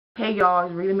Hey y'all,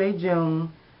 it's Rita Mae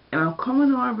June, and I'm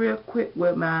coming on real quick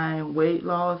with my weight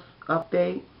loss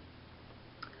update.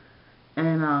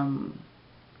 And I'm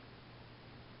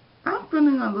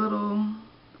feeling a little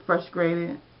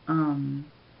frustrated.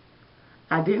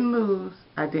 I didn't lose,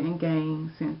 I didn't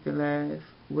gain since the last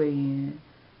weigh-in,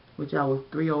 which I was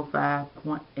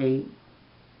 305.8.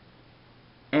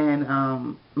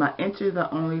 And my inches are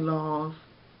only lost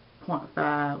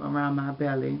 0.5 around my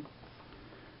belly.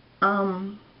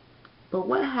 But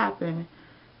what happened?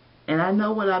 And I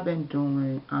know what I've been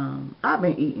doing. I've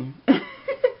been eating.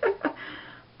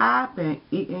 I've been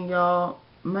eating, y'all.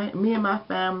 Me and my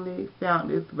family found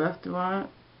this restaurant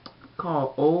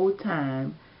called Old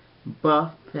Time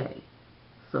Buffet.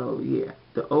 So, yeah,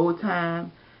 the Old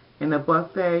Time and the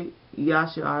buffet,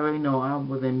 y'all should already know I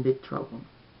was in big trouble.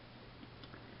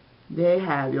 They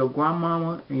have your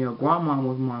grandmama and your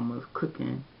grandmama's mama's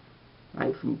cooking,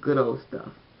 like, some good old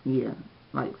stuff. Yeah,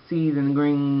 like seasoned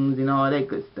greens and all that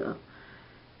good stuff.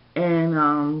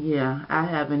 And yeah, I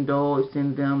have indulged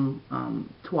in them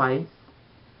twice.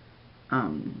 I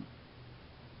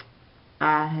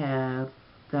have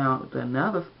found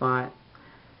another spot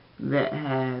that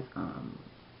has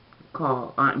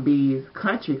called Aunt B's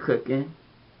Country Cooking,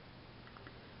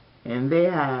 and they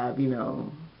have,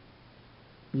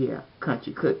 yeah,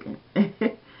 country cooking.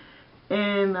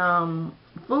 And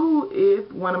food is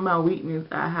one of my weaknesses,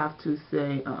 I have to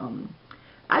say.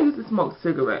 I used to smoke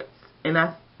cigarettes, and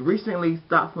I recently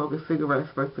stopped smoking cigarettes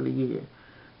first of the year.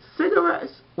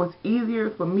 Cigarettes was easier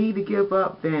for me to give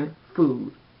up than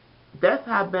food. That's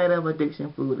how bad of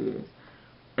addiction food is.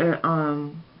 And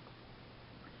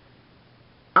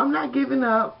I'm not giving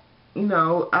up.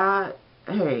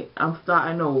 Hey, I'm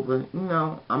starting over.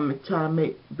 I'm trying to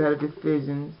make better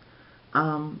decisions.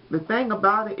 The thing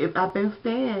about it is I've been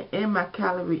staying in my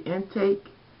calorie intake.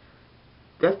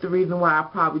 That's the reason why I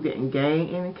probably didn't gain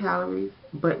any calories.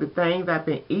 But the things I've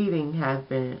been eating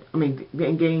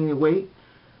didn't gain any weight.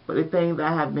 But the things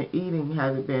I have been eating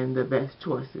haven't been the best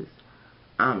choices.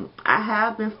 I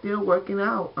have been still working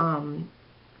out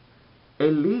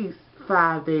at least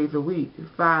 5 days a week,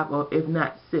 5 or if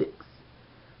not 6.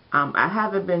 I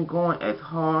haven't been going as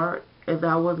hard as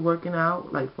I was working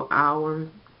out, like for hours.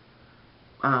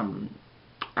 I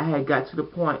had got to the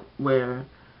point where,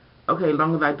 okay, as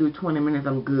long as I do 20 minutes,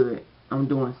 I'm good. I'm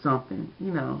doing something,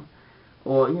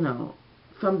 Or,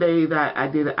 some days I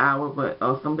did an hour,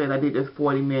 or some days I did just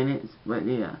 40 minutes. But,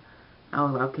 yeah, I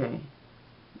was okay.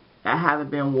 I haven't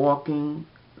been walking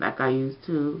like I used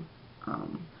to.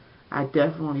 I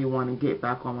definitely want to get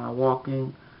back on my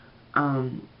walking.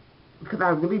 Because I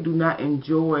really do not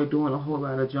enjoy doing a whole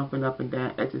lot of jumping up and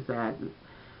down exercises.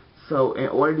 So in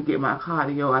order to get my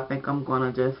cardio, I think I'm going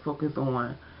to just focus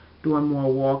on doing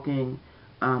more walking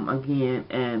again.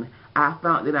 And I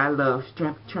found that I love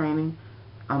strength training.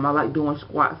 I like doing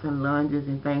squats and lunges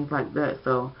and things like that.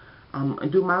 So I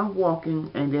do my walking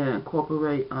and then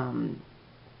incorporate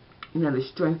the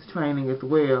strength training as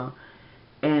well.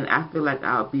 And I feel like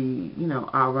I'll be,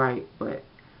 alright. But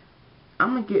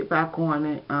I'm going to get back on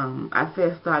it. I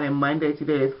said starting Monday.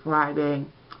 Today is Friday.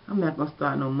 I'm not going to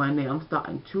start on Monday. I'm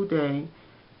starting today.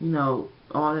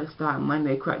 All that starting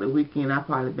Monday, crack the weekend, I've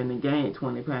probably been to gain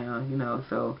 20 pounds,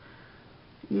 So,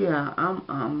 yeah,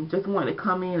 I'm just wanting to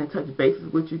come in and touch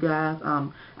bases with you guys.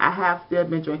 I have still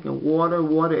been drinking water.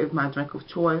 Water is my drink of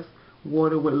choice.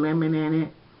 Water with lemon in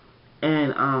it.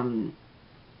 And,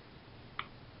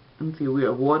 let me see, we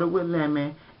have water with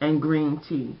lemon and green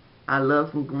tea. I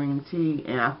love some green tea,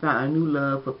 and I found a new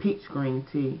love for peach green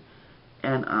tea.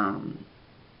 And,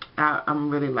 I'm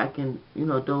really liking,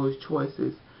 those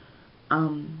choices.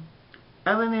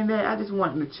 Other than that, I just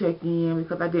wanted to check in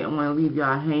because I didn't want to leave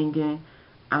y'all hanging.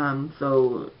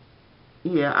 So,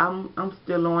 yeah, I'm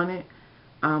still on it.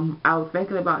 I was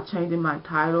thinking about changing my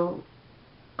title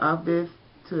of this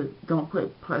to don't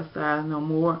put plus size no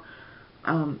more.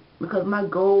 Because my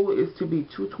goal is to be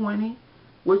 220,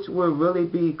 which will really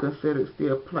be considered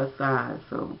still plus size.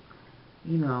 So,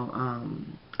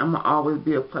 I'm going to always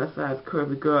be a plus size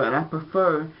curvy girl, and I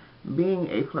prefer being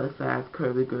a plus size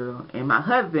curvy girl. And my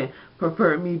husband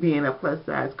preferred me being a plus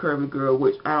size curvy girl,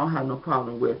 which I don't have no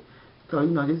problem with. So,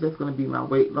 this is just going to be my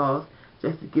weight loss,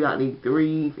 just to get out these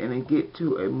threes and then get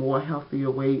to a more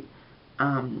healthier weight.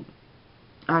 I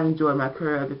enjoy my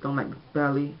curves. I just don't like the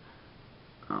belly.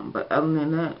 But other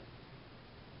than that,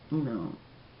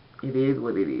 it is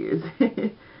what it is.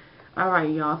 Alright,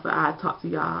 y'all. So I'll talk to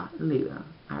y'all later.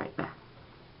 Alright, bye.